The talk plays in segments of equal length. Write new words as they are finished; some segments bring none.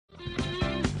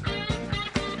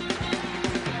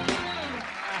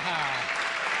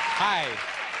Hi.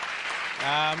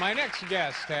 My next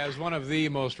guest has one of the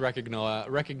most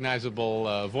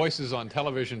recognizable voices on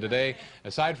television today.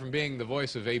 Aside from being the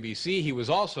voice of ABC, he was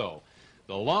also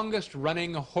the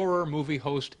longest-running horror movie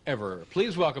host ever.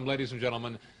 Please welcome, ladies and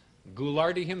gentlemen,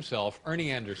 Ghoulardi himself,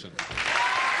 Ernie Anderson.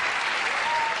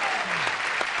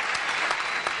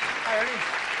 Hi, Ernie.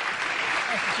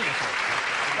 Nice to see you, sir.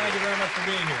 Thank you very much for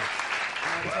being here.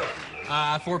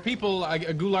 For people,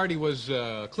 Ghoulardi was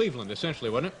Cleveland, essentially,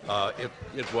 wasn't it?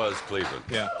 It was Cleveland.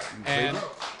 Yeah. And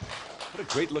what a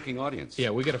great-looking audience. yeah,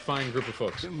 we get a fine group of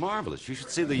folks. They're marvelous. You should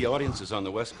see the audiences on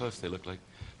the West Coast. They look like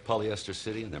Polyester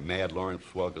City, and they're mad. Lawrence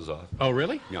Welk is off. Oh,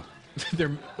 really? Yeah.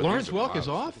 Lawrence Welk is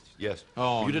off? Yes.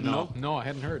 Oh, you didn't no. know? No, I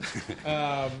hadn't heard.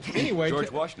 Anyway,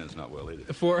 George Washington's not well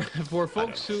either. For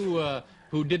folks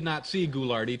who did not see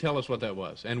Ghoulardi, tell us what that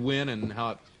was and when and how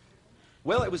it...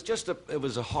 Well, it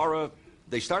was a horror.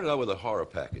 They started out with a horror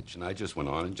package, and I just went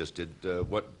on and just did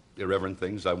what irreverent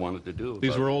things I wanted to do.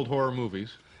 These were old horror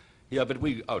movies. Yeah, but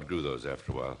we outgrew those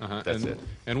after a while. That's it.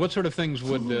 And what sort of things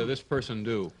would this person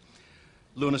do?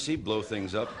 Lunacy, blow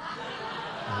things up.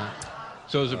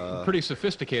 So it was a pretty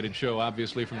sophisticated show,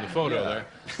 obviously, from the photo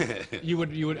there. You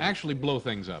would actually blow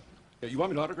things up. You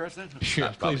want me to autograph that? Sure,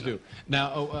 please do.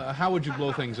 Now, how would you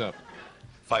blow things up?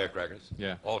 Firecrackers.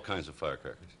 Yeah. All kinds of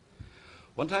firecrackers.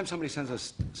 One time somebody sends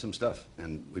us some stuff,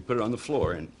 and we put it on the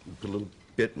floor, and we put a little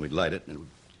bit, and we'd light it, and we'd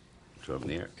throw it in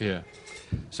the air. Yeah.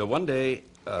 So one day,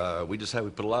 we decided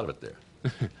we'd put a lot of it there.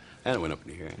 And it went up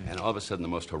in the air, and all of a sudden, the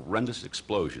most horrendous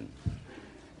explosion.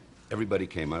 Everybody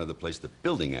came out of the place. The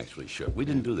building actually shook. We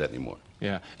didn't do that anymore.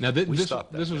 Yeah. Now, We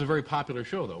stopped that. this was a very popular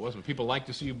show, though, wasn't it? People like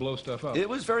to see you blow stuff up. It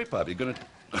was very popular. You gonna...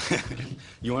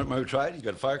 You want me to try it? You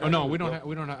got a firecracker? Oh, no, we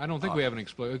don't. I don't think we have an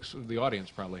explosive. The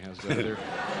audience probably has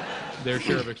their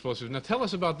share of explosives. Now, tell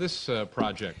us about this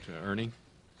project, Ernie.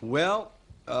 Well,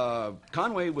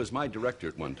 Conway was my director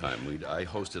at one time. I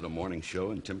hosted a morning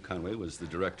show, and Tim Conway was the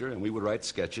director, and we would write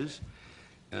sketches.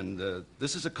 And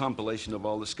this is a compilation of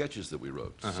all the sketches that we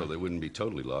wrote, so they wouldn't be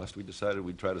totally lost. We decided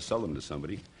we'd try to sell them to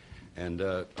somebody. And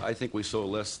I think we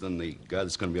sold less than the guy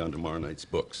that's going to be on tomorrow night's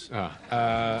books. Now,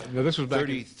 this was back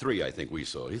 33, I think we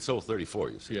sold. He sold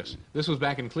 34, you see. Yes. This was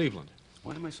back in Cleveland.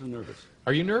 Why am I so nervous?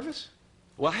 Are you nervous?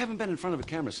 Well, I haven't been in front of a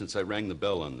camera since I rang the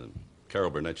bell on the Carol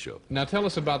Burnett show. Now, tell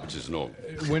us about... Which is normal.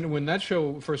 When that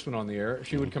show first went on the air,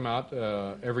 she would come out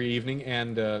every evening,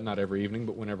 and not every evening,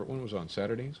 but when it was on,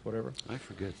 Saturdays, whatever. I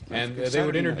forget. And they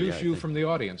would introduce you from the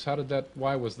audience. How did that...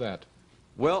 Why was that?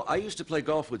 Well, I used to play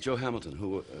golf with Joe Hamilton,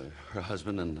 who, her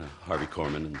husband, and Harvey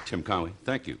Korman, and Tim Conway.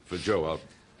 Thank you for Joe.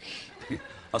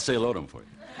 I'll say hello to him for you.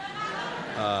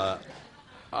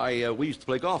 We used to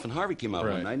play golf, and Harvey came out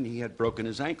one night, and he had broken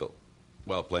his ankle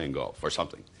while playing golf, or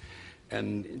something.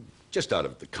 And just out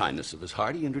of the kindness of his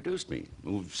heart, he introduced me.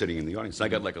 We were sitting in the audience. I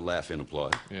got like a laugh in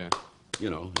applause. Yeah. You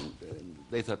know, and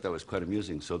they thought that was quite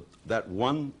amusing. So that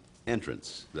one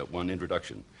entrance, that one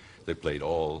introduction, they played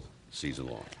all season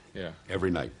long. Yeah.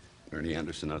 Every night. Ernie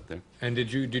Anderson out there. And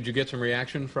did you get some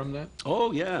reaction from that?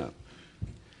 Oh, yeah.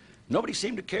 Nobody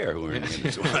seemed to care who Ernie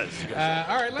Anderson was. All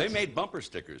right, they made bumper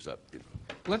stickers up. You know.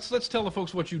 Let's tell the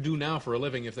folks what you do now for a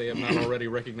living if they have not already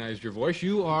recognized your voice.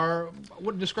 You are...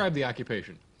 describe the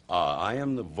occupation. I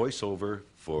am the voiceover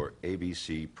for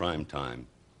ABC primetime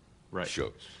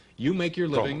shows. You make your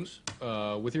living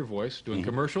with your voice, doing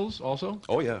commercials also?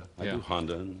 Oh, yeah. I do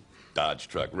Honda and Dodge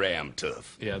truck, Ram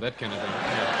Tough. Yeah, that kind of thing.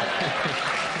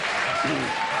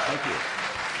 Thank you.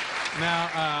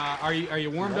 Now, are you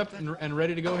warmed up and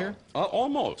ready to go here?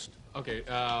 Almost. Okay.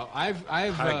 I've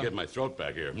I get my throat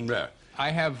back here. I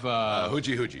have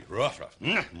hoochie hoochie, rough rough,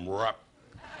 rough.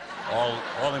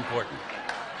 All important.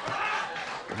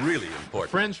 Really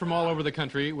important. Friends from all over the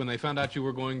country, when they found out you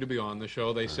were going to be on the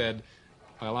show, they said,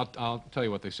 well, I'll tell you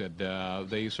what they said.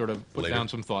 They sort of put down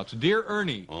some thoughts. Dear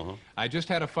Ernie, I just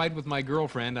had a fight with my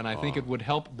girlfriend, and I think it would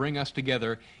help bring us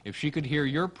together if she could hear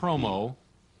your promotion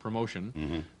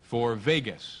for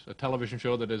Vegas, a television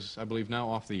show that is, I believe, now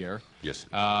off the air. Yes.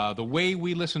 The way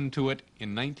we listened to it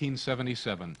in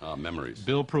 1977. Memories.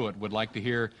 Bill Pruitt would like to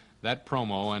hear that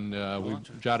promo, and we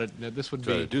jotted, this would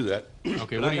Try to do that. Okay,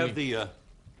 Can what I do you have the,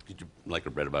 could you like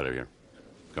a bread about it here?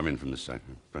 Come in from this side.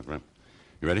 You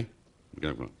ready?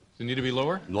 Does it need to be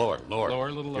lower? Lower. Lower,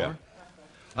 a little lower? Yeah.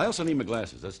 I also need my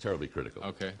glasses. That's terribly critical.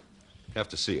 Okay. Have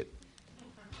to see it.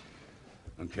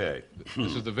 Okay.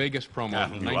 This is the Vegas promo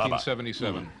from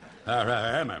 1977.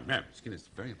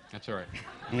 That's all right.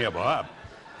 Yeah, Bob.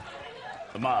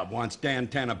 The mob wants Dan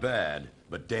Tanner bad,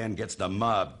 but Dan gets the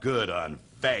mob good on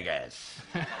Vegas.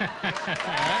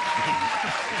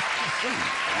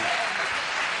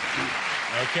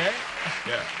 Okay.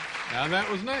 Yeah. Now, that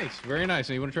was nice. Very nice.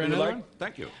 And you want to try You another like? one?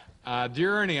 Thank you.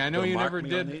 Dear Ernie, I know Gonna you mark never me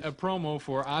on did these? a promo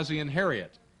for Ozzie and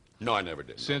Harriet. No, I never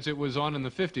did. No. Since it was on in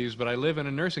the 50s, but I live in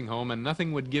a nursing home, and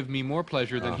nothing would give me more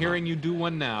pleasure than hearing you do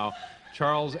one now.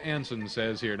 Charles Anson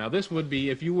says here. Now, this would be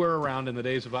if you were around in the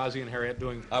days of Ozzie and Harriet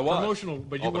doing I was. promotional,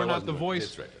 but you Oh, but were I not wasn't the doing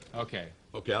voice. That's right. Okay.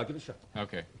 Okay, I'll give it a shot.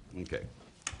 Okay. Okay.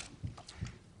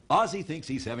 Ozzie thinks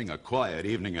he's having a quiet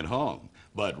evening at home,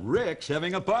 but Rick's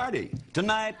having a party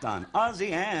tonight on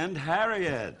Ozzie and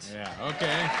Harriet. Yeah,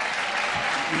 okay.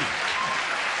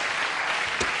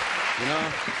 You know,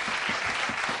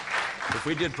 if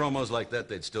we did promos like that,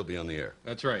 they'd still be on the air.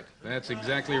 That's right. That's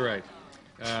exactly right.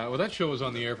 Well, that show was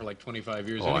on the air for like 25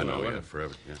 years Oh, anyway. I know, wasn't yeah, it?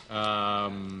 forever. Yeah.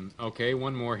 Okay,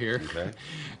 one more here. Okay.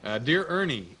 Dear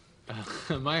Ernie,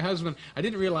 my husband, I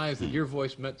didn't realize that your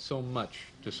voice meant so much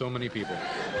to so many people.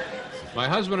 My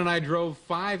husband and I drove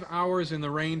 5 hours in the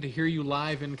rain to hear you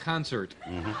live in concert.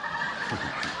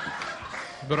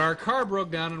 But our car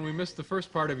broke down and we missed the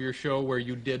first part of your show where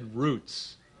you did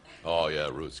Roots. Oh, yeah,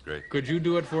 Ruth's great. Could you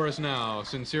do it for us now?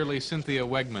 Sincerely, Cynthia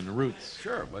Wegman, Roots.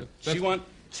 Sure, but she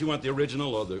want the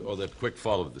original or the quick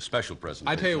follow of the special presentation?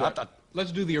 I tell you what,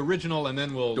 let's do the original and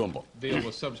then we'll Do 'em both. deal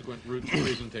with subsequent Roots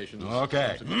presentations.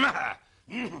 Okay.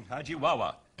 Haji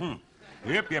Wawa.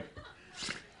 Yep, yep.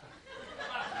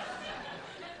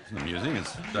 It's amusing.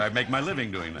 I make my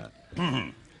living doing that.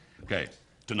 Okay,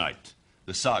 tonight,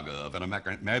 the saga of an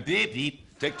American... Beep, beep.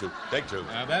 Take two.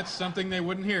 Now, that's something they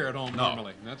wouldn't hear at home No.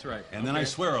 normally. That's right. And then I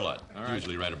swear a lot. All right.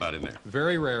 Usually right about in there.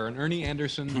 Very rare, an Ernie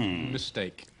Anderson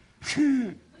mistake.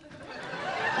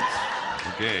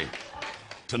 Okay.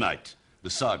 Tonight, the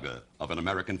saga of an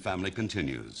American family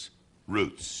continues.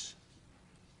 Roots.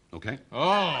 Okay?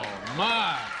 Oh,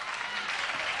 my!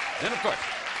 And of course,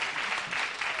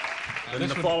 then in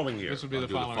the following year. This would be I'll the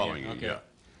do following year. Okay. yeah.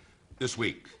 This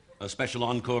week, a special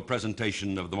encore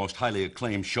presentation of the most highly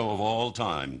acclaimed show of all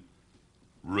time,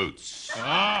 Roots.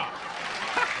 Ah!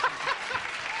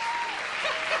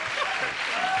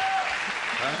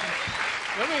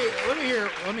 Let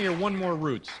me hear one more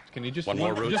Roots. Can you just One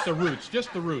more Roots? Just the Roots.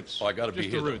 Just the Roots. Oh, I got to be Just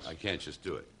here. the though. Roots. I can't just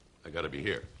do it. I got to be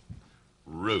here.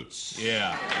 Roots.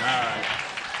 Yeah. All right.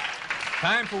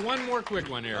 Time for one more quick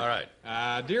one here. All right.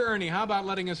 Dear Ernie, how about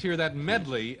letting us hear that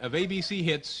medley of ABC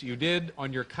hits you did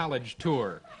on your college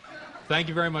tour? Thank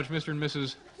you very much, Mr. and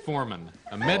Mrs. Foreman.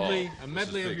 A medley of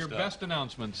big your stuff. best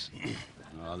announcements.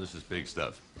 Oh, this is big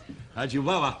stuff. Haji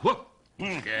Wawa. Whoop.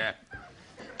 Yeah.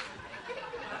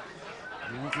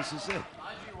 You know what this is it?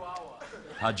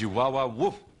 Haji Wawa.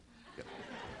 Woof.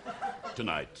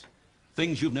 Tonight,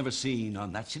 things you've never seen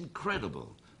on That's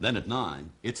Incredible. Then at 9,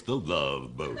 it's The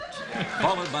Love Boat.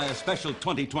 Followed by a special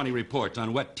 2020 report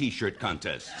on wet T-shirt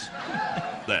contests.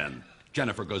 Then,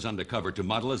 Jennifer goes undercover to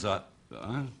model as a...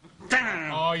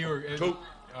 Oh, you're... Two.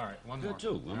 All right, one more.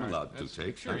 Two. I'm allowed two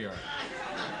takes. Sure you are.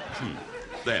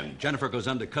 Then, Jennifer goes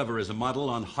undercover as a model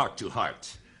on Heart to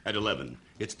Heart. At 11,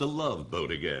 it's The Love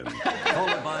Boat again.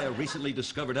 Followed by a recently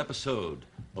discovered episode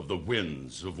of The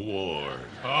Winds of War.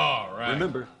 All right.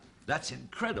 Remember, That's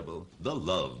Incredible, The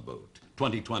Love Boat.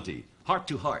 2020, Heart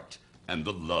to Heart, and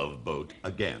The Love Boat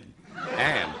again.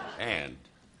 And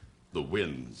The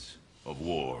Winds of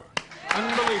War.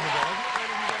 Unbelievable, isn't it, ladies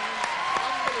and gentlemen?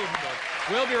 Unbelievable.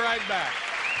 We'll be right back.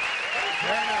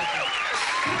 Very nice.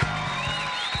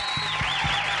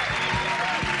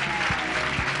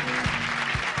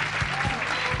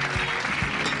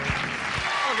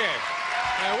 Okay,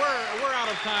 we're out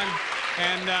of time,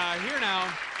 and here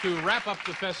now to wrap up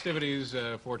the festivities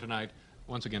for tonight.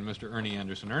 Once again, Mr. Ernie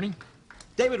Anderson. Ernie?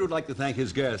 David would like to thank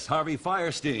his guests, Harvey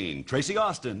Fierstein, Tracy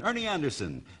Austin, Ernie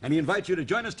Anderson, and he invites you to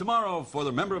join us tomorrow for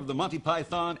the member of the Monty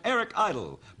Python, Eric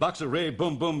Idle, boxer Ray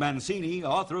Boom Boom Mancini,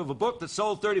 author of a book that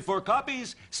sold 34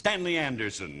 copies, Stanley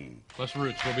Anderson. Plus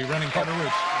Roots. We'll be running part of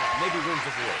Roots. Maybe Rooms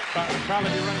of War. Probably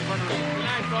be running part of Roots. Good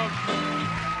night, folks.